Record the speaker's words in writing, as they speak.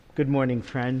Good morning,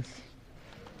 friends.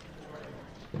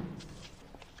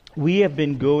 We have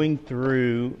been going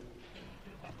through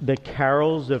the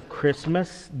carols of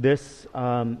Christmas this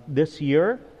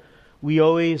year. We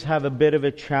always have a bit of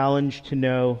a challenge to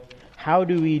know how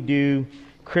do we do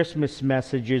Christmas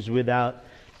messages without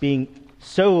being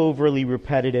so overly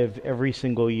repetitive every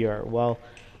single year. Well,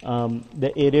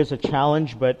 it is a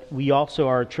challenge, but we also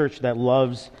are a church that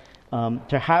loves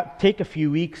to take a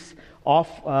few weeks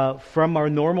off from our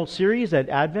normal series at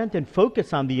Advent and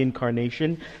focus on the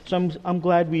Incarnation. So I'm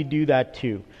glad we do that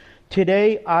too.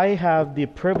 Today I have the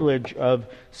privilege of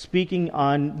speaking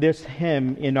on this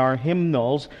hymn in our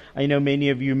hymnals. I know many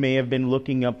of you may have been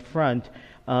looking up front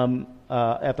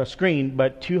at the screen,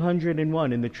 but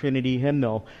 201 in the Trinity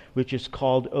hymnal, which is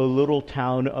called O Little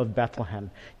Town of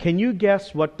Bethlehem. Can you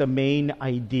guess what the main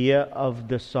idea of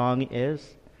the song is?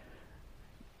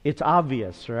 It's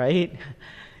obvious, right?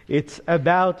 It's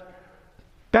about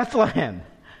Bethlehem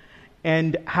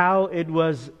and how it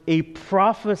was a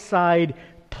prophesied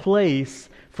place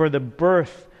for the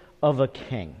birth of a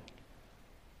king.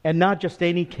 And not just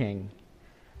any king,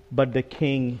 but the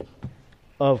King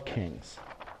of Kings.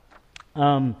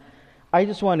 I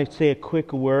just want to say a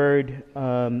quick word,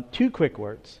 two quick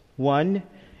words. One,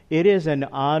 it is an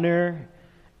honor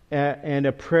and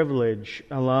a privilege,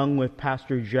 along with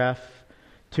Pastor Jeff,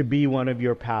 to be one of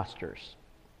your pastors.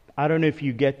 I don't know if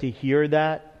you get to hear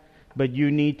that, but you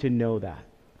need to know that.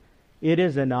 It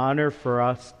is an honor for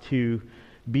us to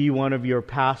be one of your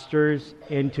pastors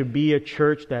and to be a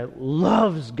church that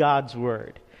loves God's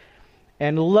Word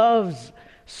and loves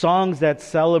songs that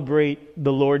celebrate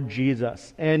the Lord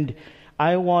Jesus. And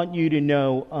I want you to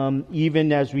know,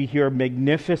 even as we hear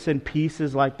magnificent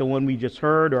pieces like the one we just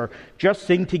heard, or just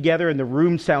sing together and the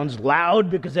room sounds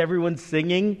loud because everyone's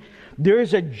singing, there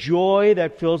is a joy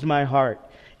that fills my heart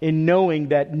in knowing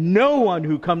that no one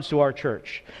who comes to our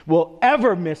church will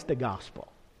ever miss the gospel.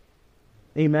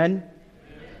 Amen?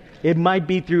 It might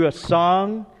be through a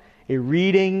song, a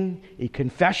reading, a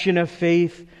confession of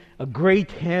faith, a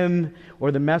great hymn,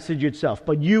 or the message itself.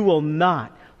 But you will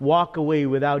not walk away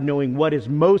without knowing what is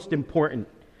most important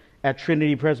at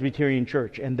Trinity Presbyterian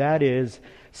Church, and that is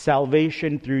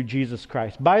salvation through Jesus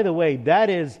Christ. By the way,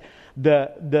 that is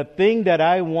the thing that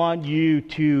I want you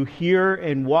to hear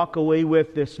and walk away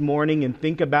with this morning and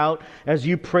think about as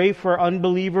you pray for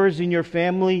unbelievers in your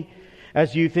family,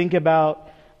 as you think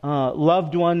about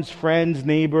loved ones, friends,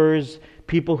 neighbors,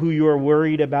 people who you are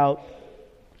worried about.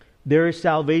 There is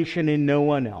salvation in no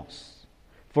one else,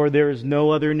 for there is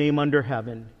no other name under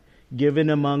heaven given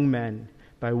among men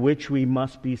by which we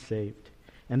must be saved.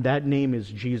 And that name is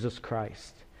Jesus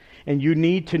Christ. And you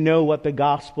need to know what the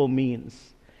gospel means.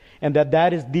 And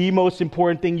that is the most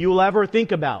important thing you'll ever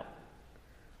think about.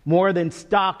 More than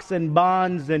stocks and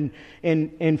bonds and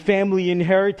family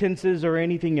inheritances or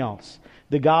anything else.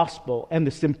 The gospel and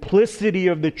the simplicity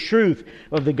of the truth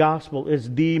of the gospel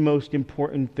is the most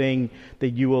important thing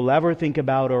that you will ever think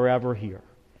about or ever hear.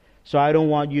 So I don't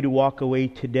want you to walk away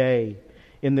today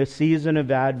in the season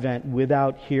of Advent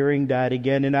without hearing that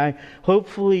again. And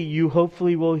you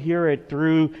hopefully will hear it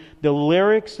through the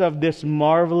lyrics of this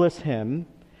marvelous hymn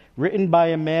written by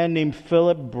a man named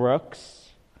Philip Brooks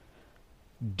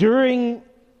during,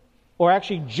 or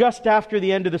actually just after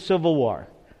the end of the Civil War.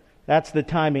 That's the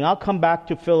timing. I'll come back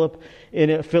to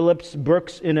Phillips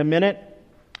Brooks in a minute,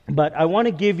 but I want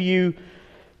to give you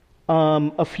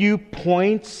a few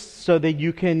points so that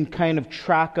you can kind of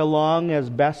track along as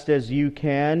best as you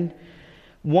can.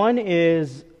 One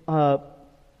is, so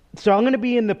I'm going to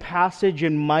be in the passage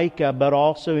in Micah, but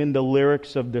also in the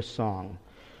lyrics of the song.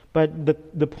 But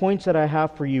the points that I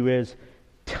have for you is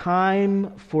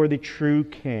time for the true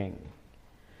king.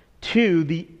 2,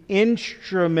 the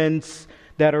instruments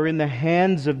that are in the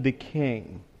hands of the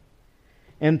king.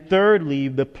 And thirdly,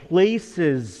 the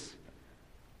places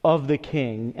of the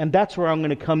king. And that's where I'm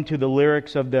going to come to the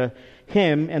lyrics of the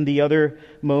hymn and the other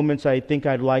moments I think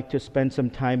I'd like to spend some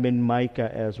time in Micah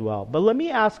as well. But let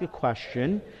me ask a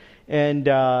question and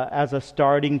as a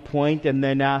starting point, and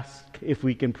then ask if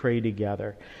we can pray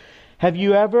together. Have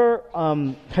you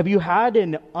had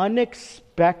an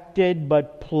unexpected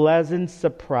but pleasant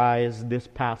surprise this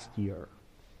past year?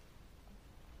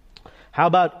 How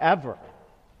about ever?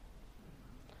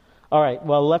 All right,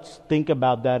 well, let's think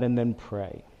about that and then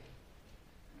pray.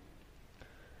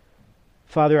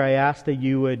 Father, I ask that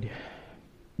you would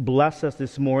bless us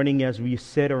this morning as we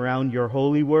sit around your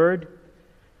holy word,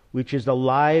 which is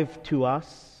alive to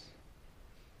us,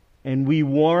 and we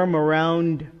warm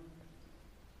around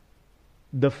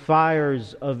the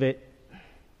fires of it,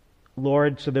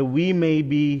 Lord, so that we may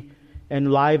be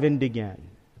enlivened again.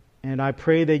 And I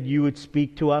pray that you would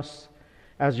speak to us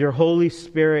as your Holy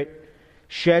Spirit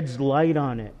sheds light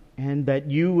on it, and that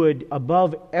you would,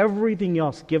 above everything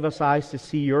else, give us eyes to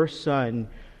see your Son,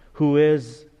 who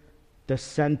is the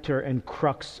center and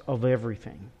crux of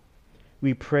everything.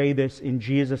 We pray this in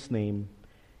Jesus' name.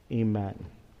 Amen.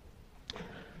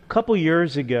 A couple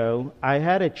years ago, I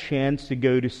had a chance to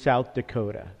go to South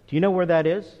Dakota. Do you know where that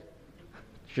is?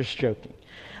 Just joking.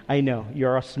 I know,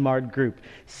 you're a smart group.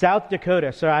 South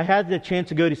Dakota. So I had the chance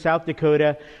to go to South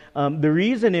Dakota. The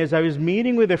reason is I was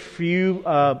meeting with a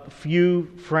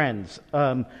few friends.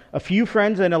 A few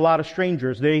friends and a lot of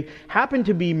strangers. They happen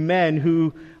to be men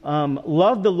who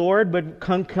love the Lord but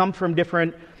come from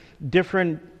different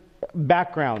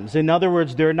backgrounds. In other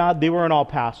words, they weren't all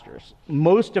pastors.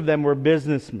 Most of them were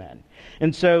businessmen.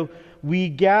 And so we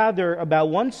gather about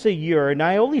once a year, and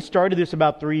I only started this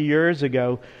about 3 years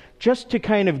ago, just to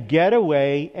kind of get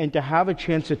away and to have a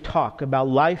chance to talk about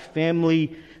life,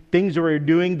 family, things that we're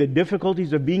doing, the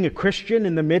difficulties of being a Christian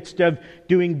in the midst of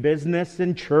doing business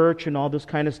and church and all this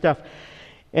kind of stuff.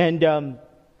 And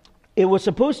it was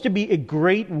supposed to be a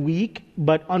great week,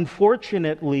 but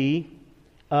unfortunately,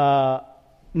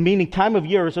 meaning time of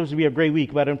year was supposed to be a great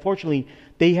week, but unfortunately,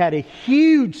 they had a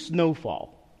huge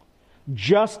snowfall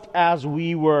just as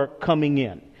we were coming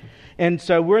in. And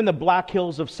so we're in the Black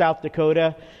Hills of South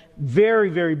Dakota, very,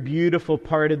 very beautiful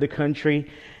part of the country.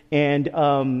 And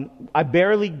I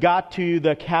barely got to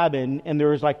the cabin, and there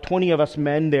was like 20 of us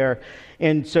men there.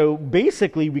 And so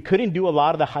basically, we couldn't do a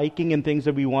lot of the hiking and things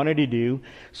that we wanted to do.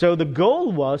 So the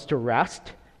goal was to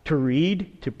rest, to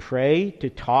read, to pray, to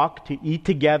talk, to eat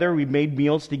together. We made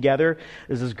meals together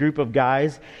as this group of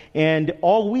guys. And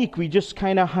all week, we just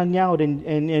kind of hung out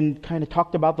and kind of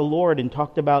talked about the Lord and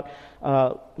talked about,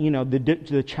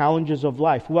 the challenges of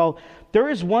life. Well, there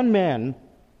is one man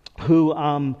who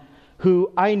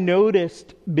I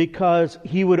noticed because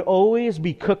he would always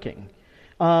be cooking.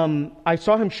 I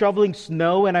saw him shoveling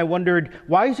snow, and I wondered,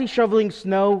 why is he shoveling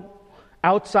snow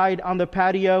outside on the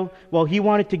patio? Well, he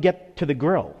wanted to get to the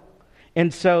grill.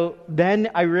 And so then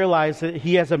I realized that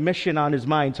he has a mission on his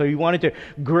mind. So he wanted to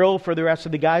grill for the rest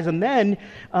of the guys. And then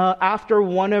after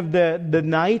one of the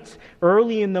nights,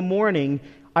 early in the morning,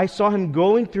 I saw him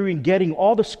going through and getting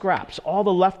all the scraps, all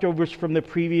the leftovers from the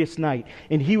previous night.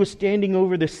 And he was standing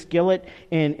over the skillet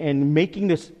and making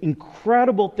this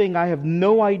incredible thing. I have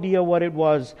no idea what it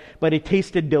was, but it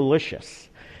tasted delicious.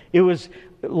 It was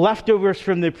leftovers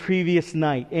from the previous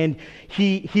night. And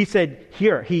he said,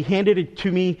 here, he handed it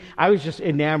to me. I was just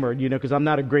enamored, because I'm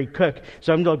not a great cook.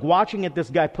 So I'm like watching at this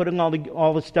guy putting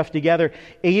all the stuff together.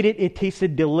 Ate it. It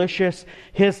tasted delicious.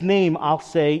 His name, I'll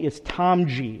say, is Tom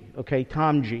G. Okay,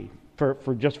 Tom G. For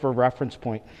reference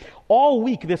point. All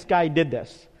week this guy did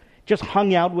this. Just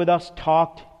hung out with us,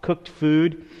 talked, cooked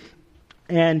food.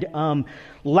 And the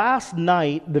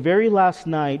very last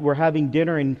night, we're having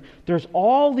dinner, and there's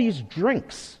all these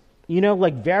drinks,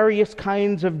 like various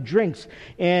kinds of drinks.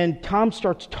 And Tom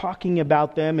starts talking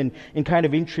about them and kind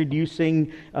of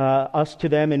introducing us to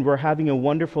them, and we're having a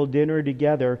wonderful dinner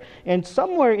together. And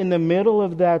somewhere in the middle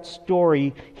of that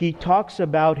story, he talks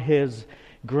about his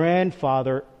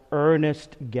grandfather,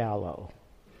 Ernest Gallo.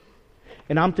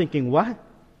 And I'm thinking, what?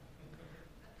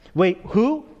 Wait,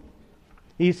 who?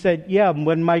 He said, yeah,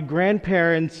 when my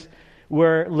grandparents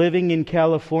were living in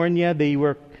California, they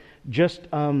were just,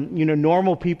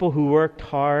 normal people who worked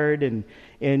hard,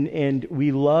 and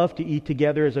we loved to eat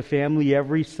together as a family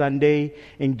every Sunday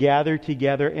and gather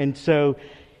together. And so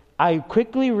I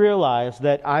quickly realized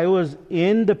that I was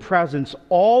in the presence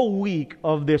all week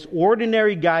of this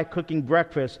ordinary guy cooking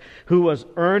breakfast who was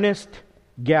Ernest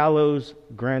Gallo's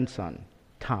grandson,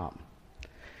 Tom.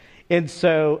 And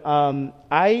so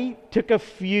I took a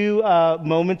few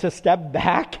moments to step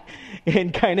back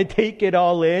and kind of take it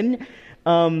all in.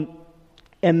 And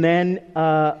then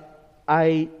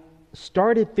I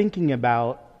started thinking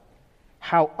about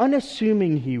how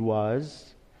unassuming he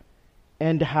was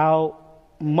and how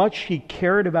much he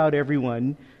cared about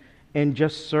everyone and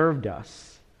just served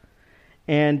us.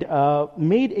 And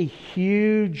made a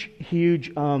huge,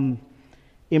 huge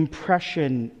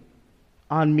impression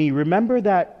on me. Remember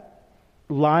that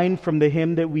line from the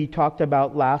hymn that we talked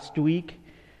about last week?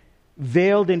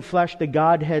 Veiled in flesh, the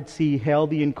Godhead see, hail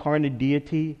the incarnate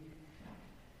deity.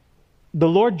 The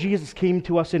Lord Jesus came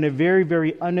to us in a very,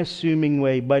 very unassuming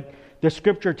way, but the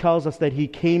scripture tells us that he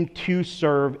came to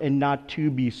serve and not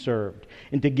to be served,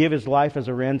 and to give his life as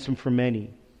a ransom for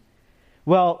many.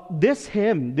 Well, this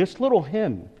hymn, this little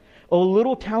hymn, O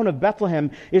Little Town of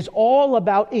Bethlehem, is all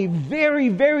about a very,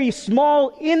 very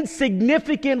small,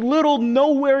 insignificant, little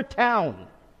nowhere town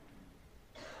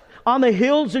on the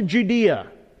hills of Judea.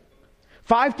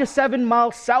 5 to 7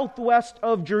 miles southwest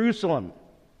of Jerusalem,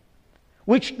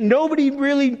 which nobody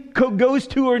really goes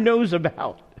to or knows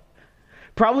about.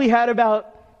 Probably had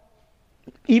about,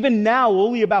 even now,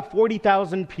 only about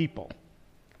 40,000 people.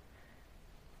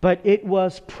 But it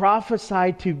was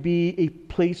prophesied to be a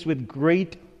place with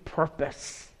great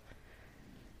purpose,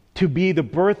 to be the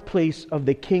birthplace of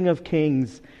the King of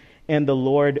Kings and the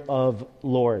Lord of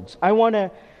Lords. I want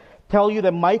to tell you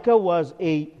that Micah was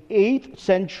a 8th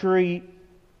century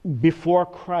before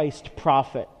Christ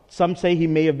prophet. Some say he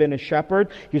may have been a shepherd.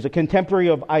 He's a contemporary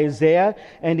of Isaiah,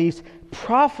 and he's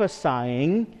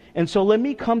prophesying. And so let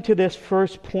me come to this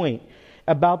first point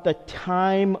about the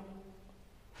time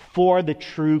for the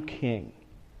true king.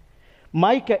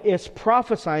 Micah is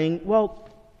prophesying. Well,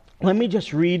 let me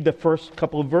just read the first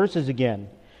couple of verses again.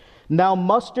 Now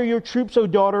muster your troops, O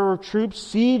daughter of troops.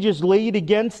 Siege is laid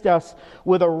against us.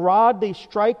 With a rod they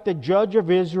strike the judge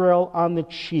of Israel on the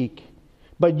cheek.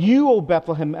 But you, O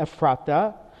Bethlehem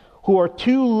Ephrathah, who are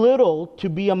too little to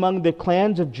be among the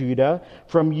clans of Judah,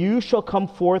 from you shall come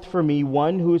forth for me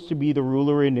one who is to be the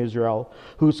ruler in Israel,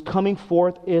 whose coming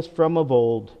forth is from of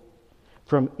old,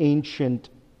 from ancient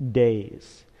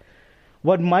days.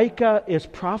 What Micah is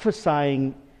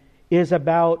prophesying is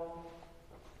about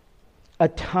a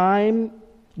time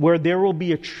where there will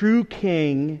be a true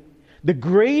king, the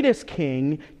greatest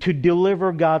king, to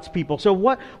deliver God's people. So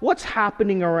what's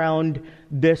happening around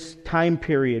this time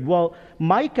period? Well,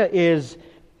 Micah is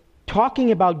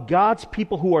talking about God's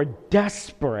people who are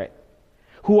desperate,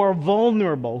 who are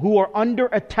vulnerable, who are under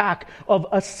attack of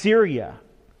Assyria.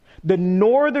 The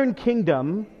northern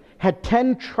kingdom had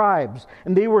 10 tribes,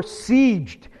 and they were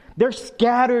sieged. They're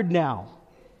scattered now.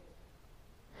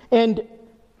 And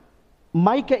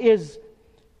Micah is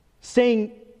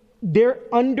saying they're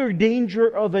under danger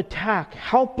of attack,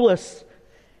 helpless,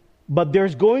 but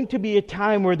there's going to be a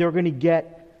time where they're going to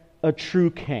get a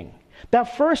true king.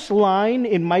 That first line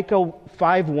in Micah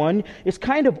 5:1 is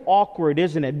kind of awkward,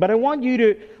 isn't it? But I want you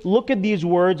to look at these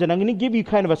words, and I'm going to give you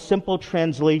kind of a simple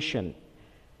translation.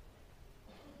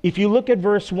 If you look at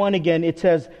verse 1 again, it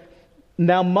says,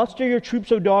 now muster your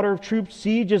troops, O daughter of troops,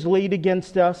 siege is laid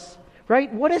against us.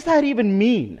 Right? What does that even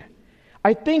mean?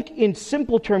 I think in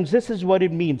simple terms, this is what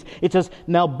it means. It says,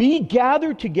 now be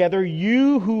gathered together,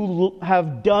 you who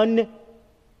have done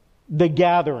the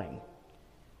gathering.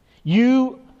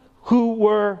 You who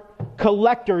were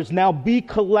collectors, now be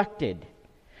collected.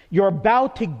 You're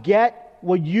about to get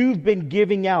what you've been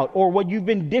giving out, or what you've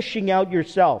been dishing out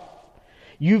yourself.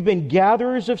 You've been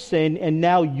gatherers of sin, and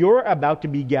now you're about to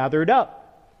be gathered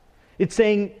up. It's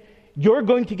saying, you're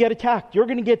going to get attacked. You're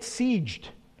going to get sieged.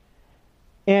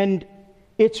 And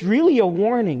it's really a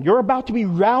warning. You're about to be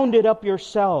rounded up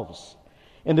yourselves.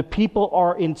 And the people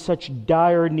are in such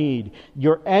dire need.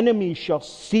 Your enemies shall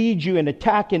siege you and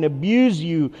attack and abuse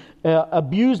you,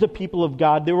 abuse the people of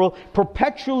God. They will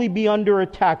perpetually be under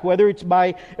attack, whether it's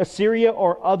by Assyria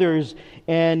or others.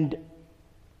 And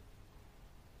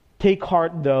take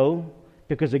heart, though,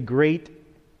 because a great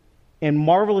and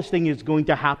marvelous thing is going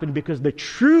to happen, because the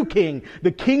true king,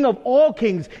 the king of all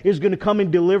kings, is going to come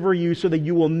and deliver you so that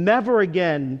you will never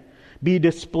again be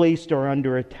displaced or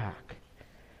under attack.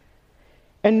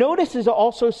 And notice it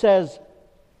also says,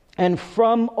 and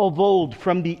from of old,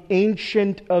 from the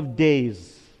ancient of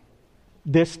days,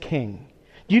 this king.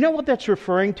 Do you know what that's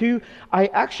referring to? I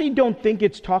actually don't think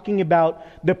it's talking about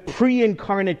the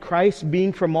pre-incarnate Christ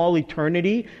being from all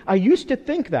eternity. I used to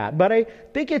think that, but I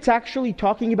think it's actually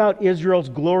talking about Israel's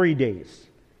glory days.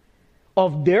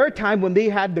 Of their time when they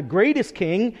had the greatest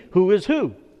king, who is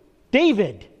who?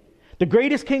 David, the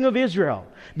greatest king of Israel.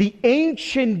 The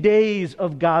ancient days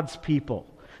of God's people.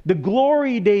 The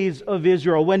glory days of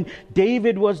Israel, when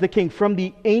David was the king, from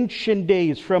the ancient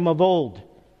days, from of old.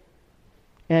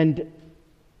 And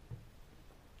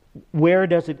where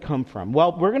does it come from?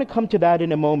 Well, we're going to come to that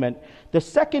in a moment. The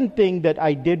second thing that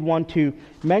I did want to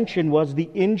mention was the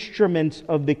instruments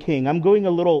of the king. I'm going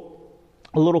a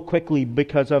little quickly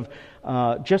because of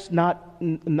just not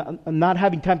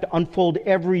having time to unfold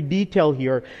every detail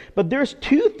here. But there's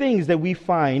two things that we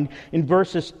find in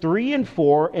verses 3 and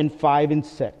 4 and 5 and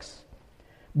 6.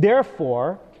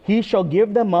 Therefore, he shall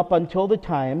give them up until the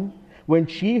time when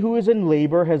she who is in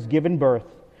labor has given birth.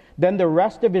 Then the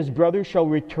rest of his brothers shall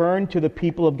return to the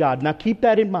people of God. Now keep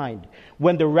that in mind.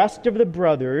 When the rest of the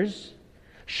brothers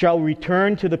shall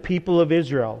return to the people of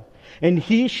Israel. And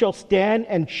he shall stand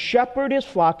and shepherd his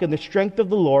flock in the strength of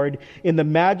the Lord, in the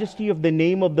majesty of the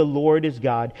name of the Lord his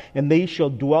God. And they shall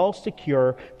dwell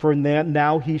secure, for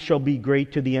now he shall be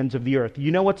great to the ends of the earth.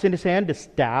 You know what's in his hand? A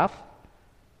staff.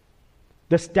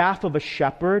 The staff of a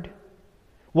shepherd.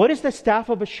 What is the staff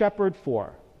of a shepherd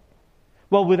for?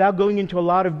 Well, without going into a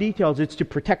lot of details, it's to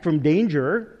protect from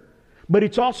danger, but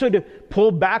it's also to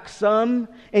pull back some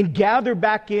and gather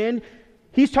back in.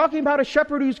 He's talking about a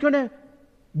shepherd who's going to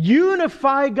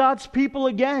unify God's people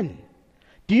again.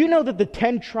 Do you know that the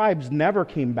 10 tribes never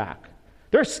came back?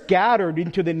 They're scattered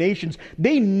into the nations.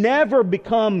 They never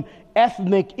become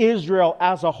ethnic Israel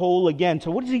as a whole again.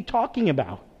 So what is he talking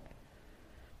about?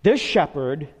 This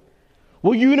shepherd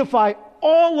will unify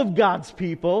all of God's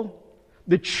people,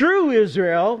 the true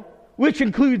Israel, which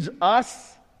includes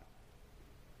us,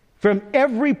 from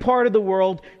every part of the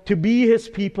world, to be his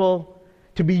people,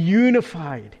 to be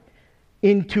unified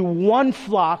into one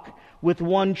flock with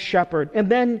one shepherd. And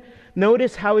then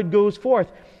notice how it goes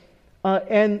forth.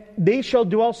 And they shall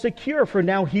dwell secure, for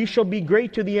now he shall be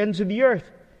great to the ends of the earth,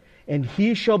 and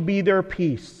he shall be their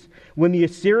peace. When the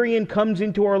Assyrian comes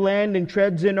into our land and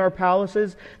treads in our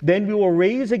palaces, then we will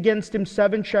raise against him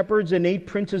 7 shepherds and 8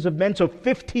 princes of men. So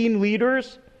 15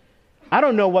 leaders. I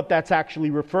don't know what that's actually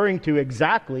referring to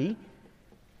exactly.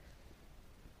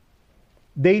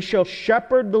 They shall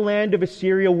shepherd the land of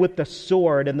Assyria with the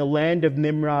sword, and the land of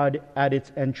Nimrod at its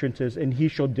entrances, and he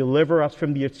shall deliver us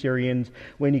from the Assyrians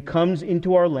when he comes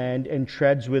into our land and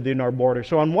treads within our border.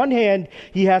 So on one hand,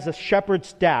 he has a shepherd's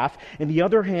staff, and the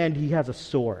other hand, he has a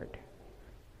sword.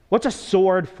 What's a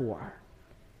sword for?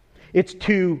 It's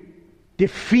to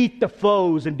defeat the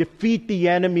foes and defeat the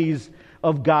enemies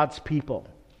of God's people.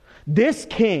 This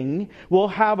king will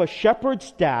have a shepherd's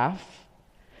staff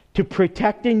to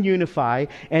protect and unify,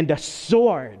 and a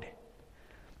sword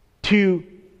to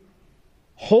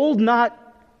hold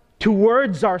not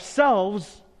towards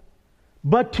ourselves,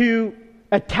 but to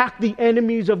attack the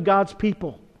enemies of God's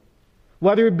people,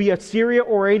 whether it be Assyria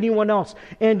or anyone else.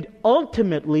 And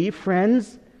ultimately,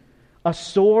 friends, a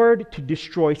sword to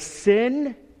destroy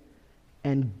sin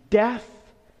and death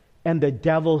and the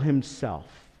devil himself.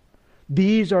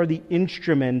 These are the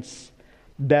instruments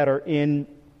that are in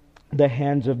the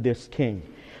hands of this king.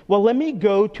 Well, let me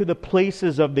go to the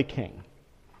places of the king.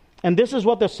 And this is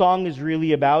what the song is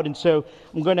really about. And so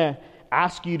I'm going to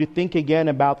ask you to think again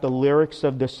about the lyrics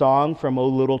of the song from O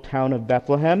Little Town of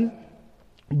Bethlehem.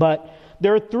 But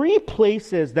there are 3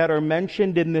 places that are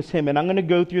mentioned in this hymn, and I'm going to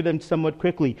go through them somewhat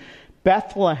quickly.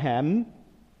 Bethlehem,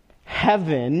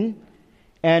 heaven,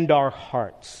 and our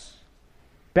hearts.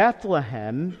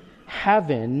 Bethlehem,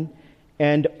 heaven,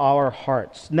 and our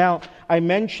hearts. Now, I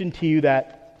mentioned to you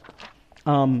that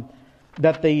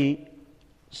the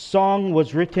song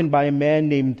was written by a man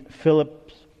named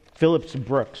Phillips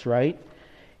Brooks, right?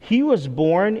 He was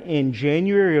born in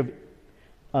January of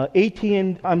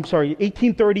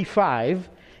 1835,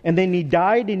 and then he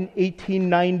died in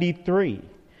 1893.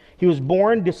 He was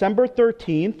born December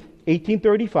 13th,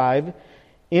 1835,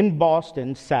 in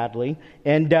Boston, sadly,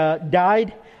 and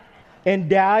died in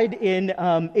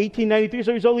 1893,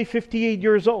 so he was only 58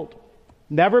 years old.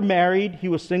 Never married, he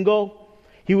was single.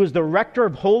 He was the rector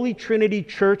of Holy Trinity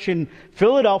Church in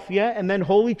Philadelphia and then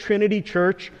Holy Trinity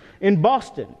Church in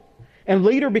Boston, and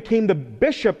later became the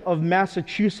Bishop of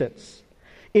Massachusetts.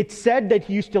 It's said that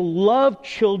he used to love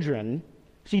children,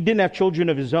 so he didn't have children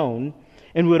of his own,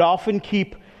 and would often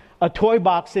keep a toy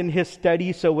box in his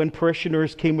study, so when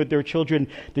parishioners came with their children,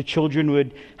 the children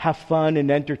would have fun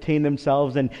and entertain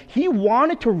themselves. And he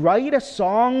wanted to write a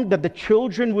song that the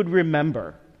children would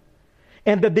remember,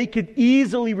 and that they could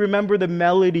easily remember the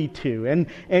melody to, and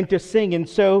to sing. And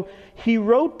so he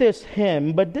wrote this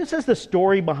hymn, but this is the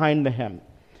story behind the hymn.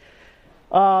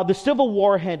 The Civil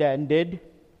War had ended,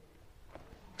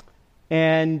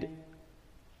 and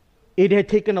it had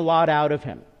taken a lot out of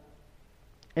him.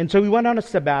 And so he went on a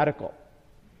sabbatical.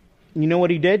 You know what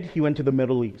he did? He went to the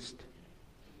Middle East.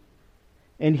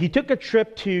 And he took a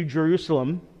trip to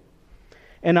Jerusalem.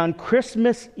 And on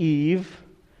Christmas Eve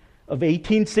of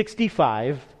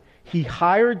 1865, he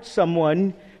hired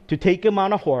someone to take him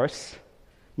on a horse,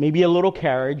 maybe a little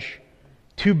carriage,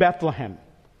 to Bethlehem.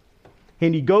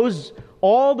 And he goes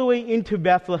all the way into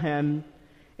Bethlehem,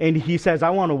 and he says, I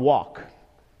want to walk.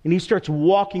 And he starts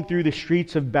walking through the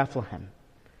streets of Bethlehem.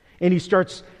 And he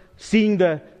starts seeing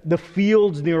the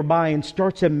fields nearby and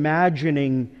starts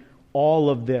imagining all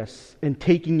of this and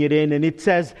taking it in. And it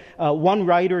says, one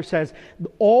writer says,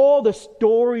 all the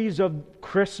stories of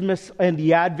Christmas and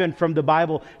the Advent from the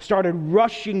Bible started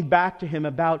rushing back to him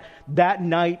about that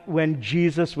night when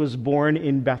Jesus was born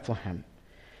in Bethlehem.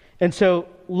 And so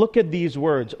look at these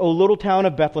words. O little town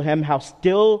of Bethlehem, how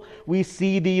still we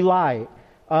see thee lie.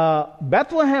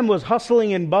 Bethlehem was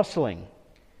hustling and bustling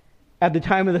at the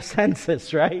time of the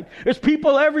census, right? There's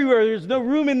people everywhere. There's no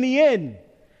room in the inn.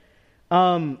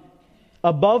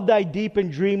 Above thy deep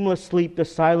and dreamless sleep, the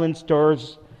silent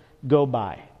stars go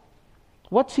by.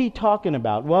 What's he talking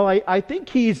about? Well, I think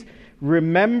he's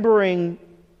remembering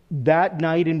that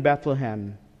night in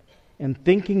Bethlehem and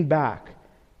thinking back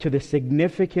to the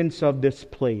significance of this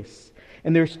place.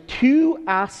 And there's two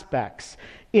aspects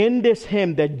in this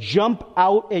hymn that jump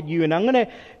out at you. And I'm going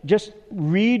to just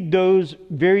read those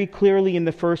very clearly in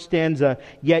the first stanza.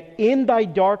 Yet in thy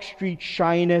dark street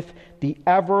shineth the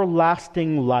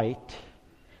everlasting light.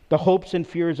 The hopes and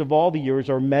fears of all the years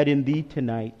are met in thee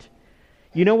tonight.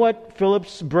 You know what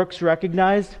Phillips Brooks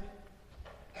recognized?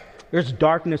 There's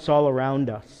darkness all around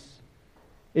us.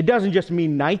 It doesn't just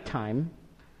mean nighttime.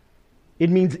 It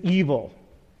means evil.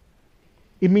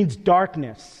 It means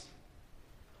darkness.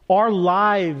 Our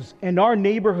lives and our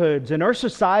neighborhoods and our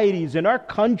societies and our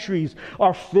countries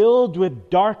are filled with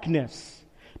darkness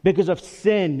because of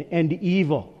sin and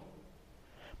evil.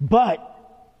 But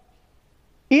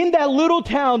in that little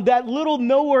town, that little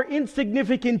nowhere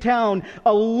insignificant town,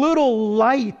 a little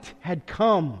light had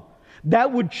come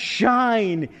that would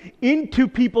shine into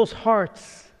people's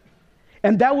hearts.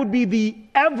 And that would be the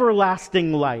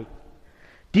everlasting light.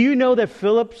 Do you know that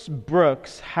Phillips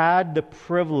Brooks had the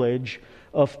privilege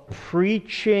of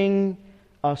preaching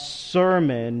a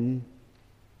sermon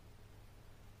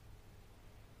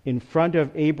in front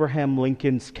of Abraham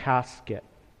Lincoln's casket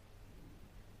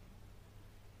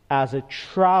as it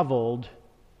traveled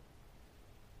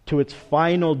to its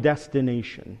final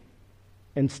destination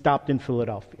and stopped in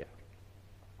Philadelphia?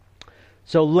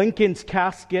 So Lincoln's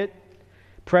casket,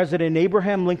 President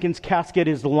Abraham Lincoln's casket,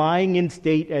 is lying in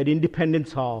state at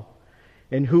Independence Hall.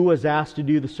 And who was asked to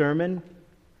do the sermon?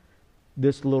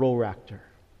 This little rector.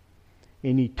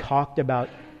 And he talked about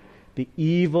the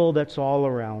evil that's all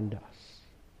around us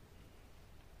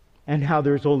and how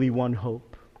there's only one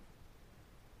hope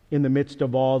in the midst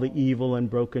of all the evil and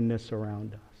brokenness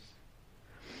around us.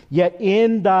 Yet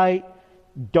in thy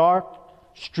dark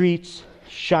streets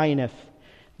shineth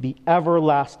the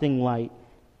everlasting light.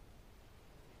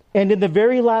 And in the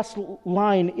very last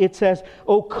line, it says,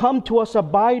 "O come to us,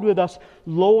 abide with us,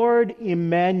 Lord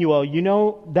Emmanuel." You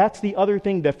know, that's the other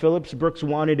thing that Phillips Brooks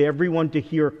wanted everyone to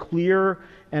hear clear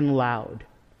and loud.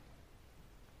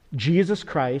 Jesus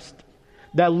Christ,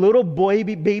 that little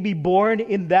baby born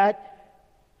in that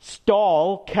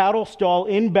stall, cattle stall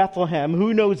in Bethlehem,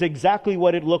 who knows exactly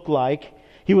what it looked like.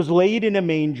 He was laid in a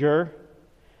manger,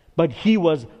 but he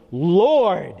was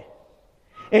Lord.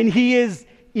 And he is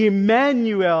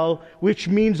Emmanuel, which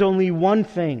means only one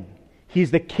thing.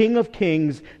 He's the King of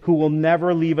Kings who will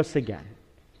never leave us again.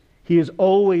 He is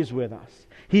always with us.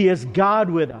 He is God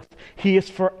with us. He is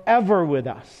forever with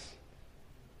us.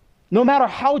 No matter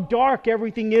how dark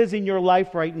everything is in your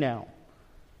life right now,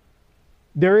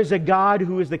 there is a God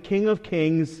who is the King of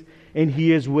Kings and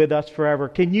He is with us forever.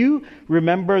 Can you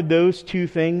remember those two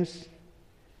things?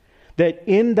 That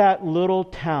in that little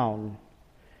town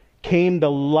came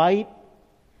the light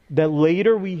that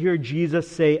later we hear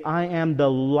Jesus say, "I am the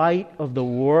light of the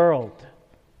world."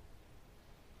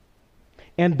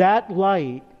 And that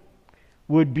light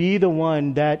would be the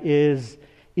one that is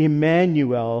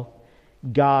Emmanuel,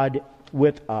 God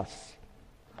with us.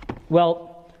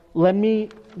 Well, let me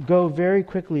go very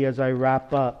quickly as I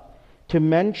wrap up to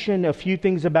mention a few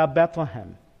things about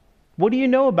Bethlehem. What do you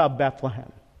know about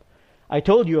Bethlehem? I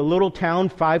told you, a little town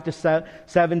 5 to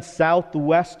 7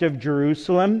 southwest of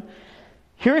Jerusalem.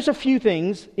 Here's a few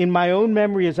things in my own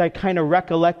memory as I kind of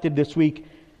recollected this week.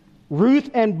 Ruth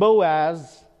and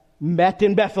Boaz met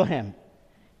in Bethlehem.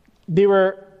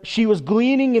 She was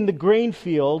gleaning in the grain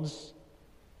fields,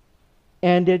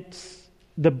 and it's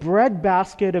the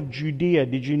breadbasket of Judea.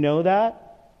 Did you know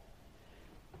that?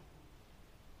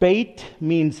 Beit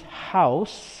means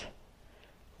house.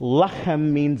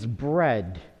 Lechem means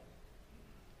bread.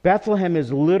 Bethlehem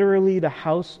is literally the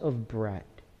house of bread.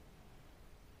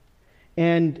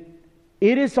 And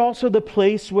it is also the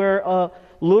place where a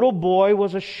little boy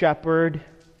was a shepherd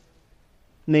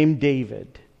named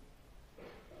David.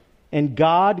 And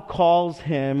God calls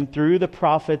him through the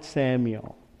prophet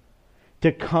Samuel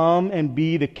to come and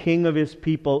be the king of his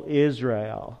people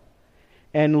Israel.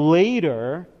 And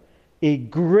later, a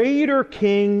greater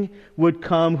king would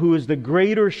come who is the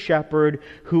greater shepherd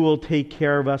who will take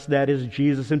care of us. That is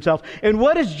Jesus himself. And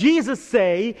what does Jesus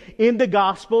say in the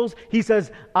Gospels? He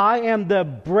says, "I am the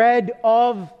bread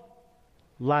of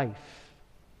life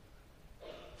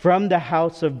from the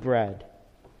house of bread."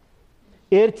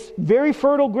 It's very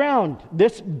fertile ground,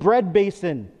 this bread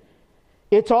basin.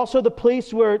 It's also the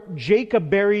place where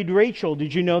Jacob buried Rachel.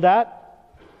 Did you know that?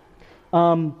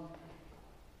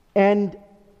 And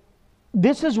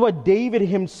This is what David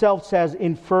himself says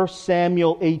in 1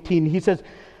 Samuel 18. He says,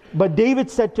 but David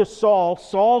said to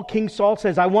King Saul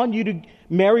says, I want you to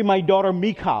marry my daughter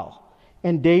Michal.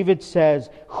 And David says,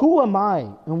 who am I,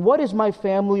 and what is my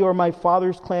family or my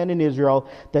father's clan in Israel,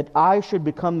 that I should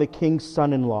become the king's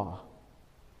son-in-law?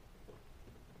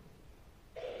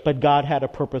 But God had a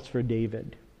purpose for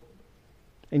David.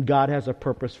 And God has a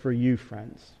purpose for you,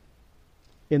 friends.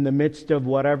 In the midst of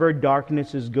whatever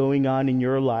darkness is going on in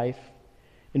your life,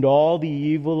 and all the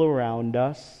evil around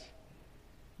us,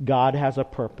 God has a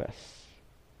purpose.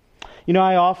 You know,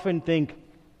 I often think,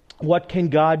 what can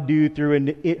God do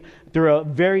through a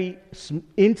very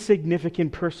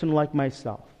insignificant person like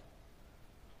myself?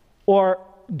 Or,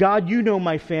 God, you know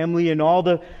my family and all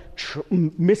the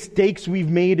mistakes we've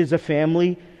made as a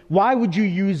family. Why would you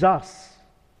use us?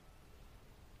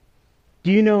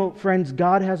 Do you know, friends,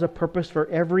 God has a purpose for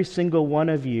every single one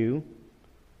of you,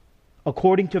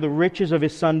 according to the riches of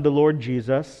His Son, the Lord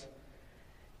Jesus.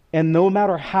 And no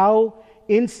matter how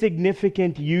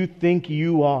insignificant you think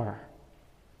you are,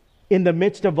 in the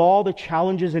midst of all the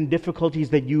challenges and difficulties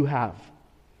that you have,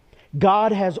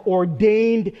 God has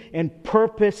ordained and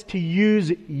purposed to use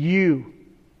you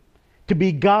to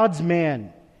be God's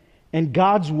man and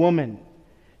God's woman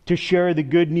to share the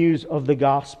good news of the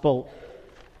gospel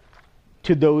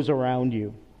to those around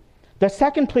you. The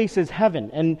second place is heaven,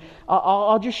 and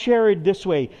I'll just share it this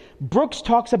way. Brooks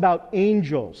talks about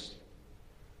angels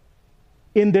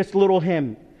in this little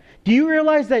hymn. Do you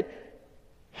realize that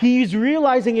he's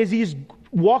realizing as he's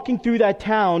walking through that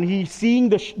town, he's seeing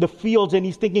the fields and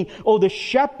he's thinking, oh, the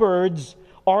shepherds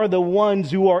are the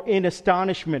ones who are in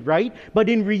astonishment, right? But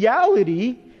in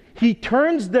reality, he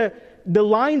turns the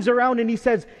lines around and he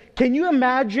says, can you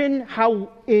imagine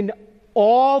how in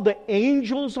all the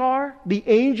angels are? The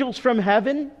angels from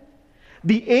heaven?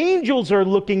 The angels are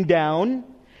looking down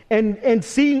and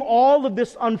seeing all of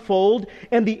this unfold,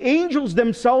 and the angels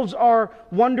themselves are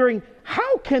wondering,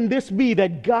 how can this be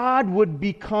that God would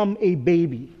become a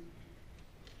baby?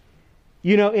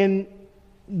 You know, in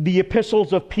the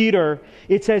epistles of Peter,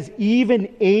 it says,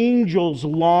 even angels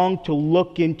long to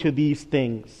look into these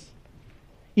things.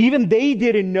 Even they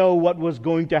didn't know what was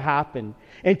going to happen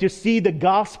and to see the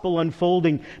gospel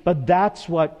unfolding, but that's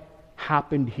what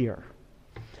happened here.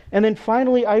 And then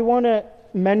finally, I want to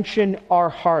mention our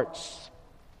hearts.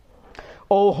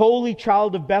 O holy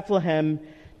child of Bethlehem,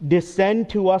 descend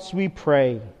to us, we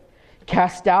pray.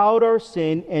 Cast out our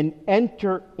sin and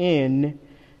enter in.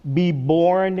 Be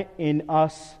born in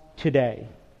us today.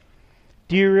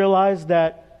 Do you realize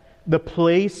that the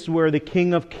place where the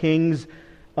King of Kings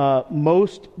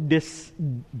most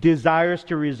desires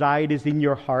to reside is in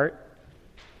your heart?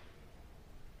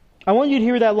 I want you to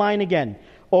hear that line again.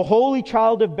 O holy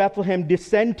child of Bethlehem,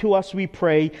 descend to us, we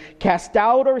pray. Cast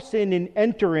out our sin and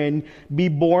enter in. Be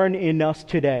born in us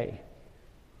today.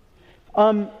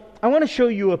 I want to show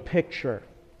you a picture.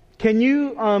 Can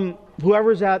you,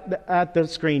 whoever's at the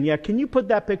screen, can you put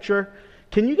that picture?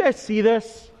 Can you guys see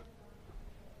this?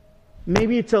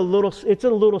 Maybe it's a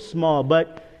little small,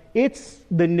 but it's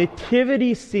the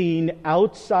nativity scene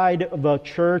outside of a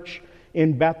church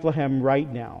in Bethlehem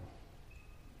right now.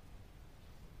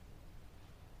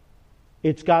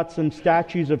 It's got some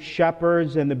statues of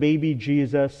shepherds and the baby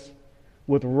Jesus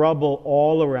with rubble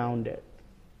all around it.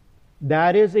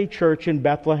 That is a church in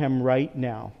Bethlehem right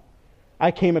now. I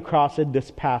came across it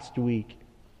this past week.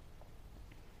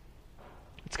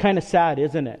 It's kind of sad,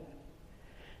 isn't it?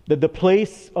 That the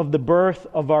place of the birth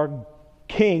of our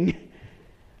King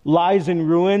lies in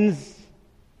ruins,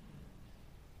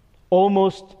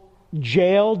 almost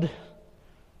jailed.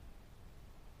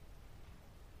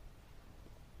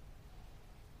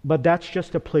 But that's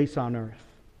just a place on earth.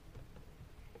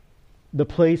 The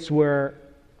place where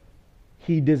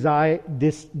He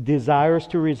desires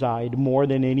to reside more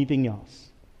than anything else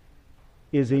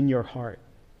is in your heart.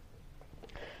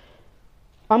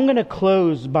 I'm going to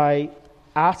close by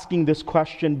asking this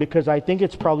question because I think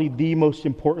it's probably the most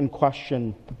important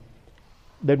question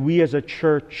that we as a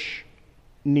church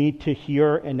need to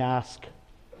hear and ask.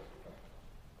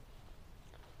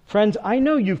 Friends, I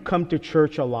know you've come to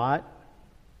church a lot.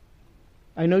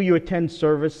 I know you attend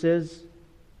services.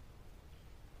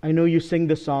 I know you sing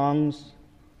the songs.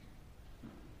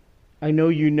 I know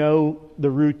you know the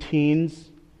routines.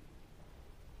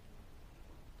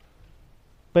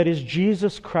 But is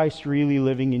Jesus Christ really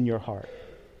living in your heart?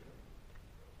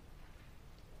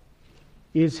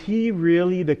 Is He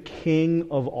really the King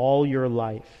of all your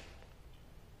life?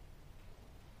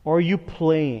 Or are you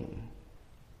playing?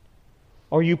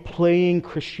 Are you playing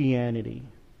Christianity?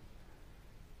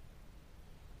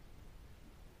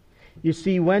 You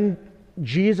see, when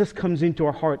Jesus comes into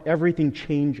our heart, everything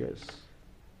changes.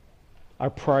 Our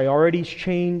priorities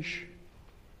change,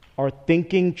 our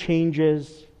thinking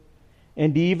changes,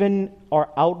 and even our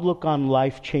outlook on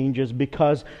life changes,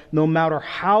 because no matter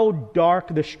how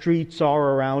dark the streets are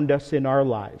around us in our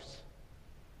lives,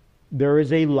 there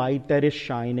is a light that is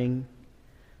shining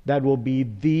that will be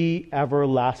the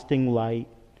everlasting light,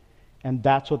 and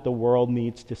that's what the world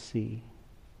needs to see.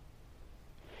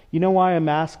 You know why I'm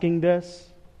asking this?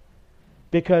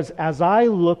 Because as I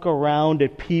look around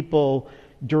at people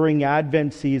during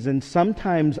Advent season,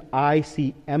 sometimes I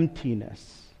see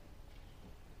emptiness.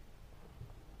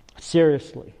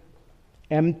 Seriously.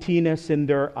 Emptiness in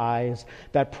their eyes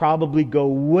that probably go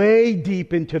way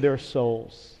deep into their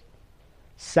souls.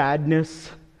 Sadness,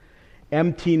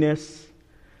 emptiness,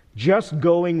 just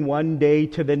going one day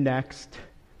to the next,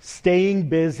 staying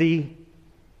busy,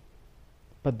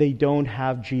 but they don't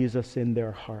have Jesus in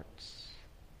their hearts.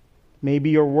 Maybe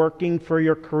you're working for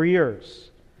your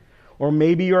careers, or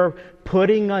maybe you're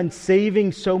putting on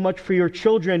saving so much for your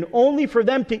children only for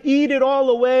them to eat it all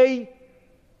away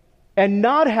and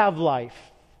not have life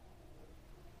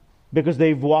because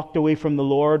they've walked away from the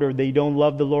Lord or they don't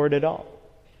love the Lord at all.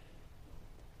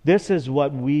 This is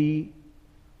what we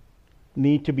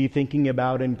need to be thinking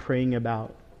about and praying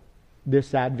about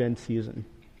this Advent season.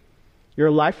 Your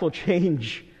life will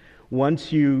change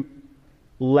once you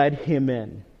let Him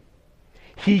in.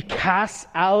 He casts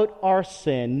out our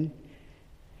sin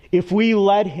if we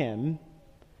let Him.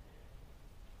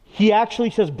 He actually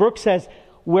says, Brooke says,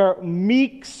 where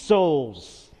meek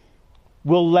souls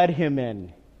will let Him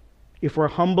in. If we're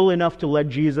humble enough to let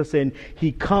Jesus in,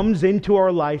 He comes into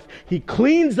our life, He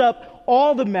cleans up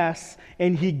all the mess,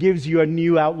 and He gives you a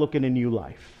new outlook and a new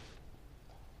life.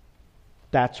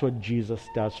 That's what Jesus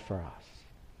does for us.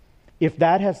 If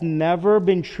that has never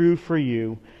been true for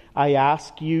you, I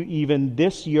ask you, even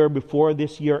this year, before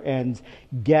this year ends,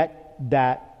 get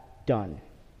that done.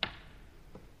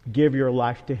 Give your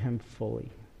life to Him fully.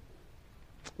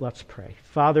 Let's pray.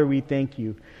 Father, we thank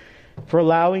You for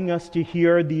allowing us to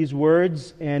hear these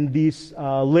words and these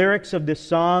lyrics of this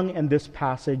song and this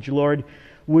passage. Lord,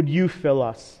 would You fill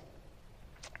us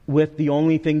with the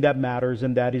only thing that matters,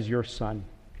 and that is Your Son.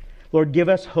 Lord, give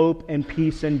us hope and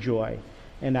peace and joy.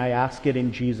 And I ask it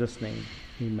in Jesus' name.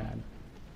 Amen.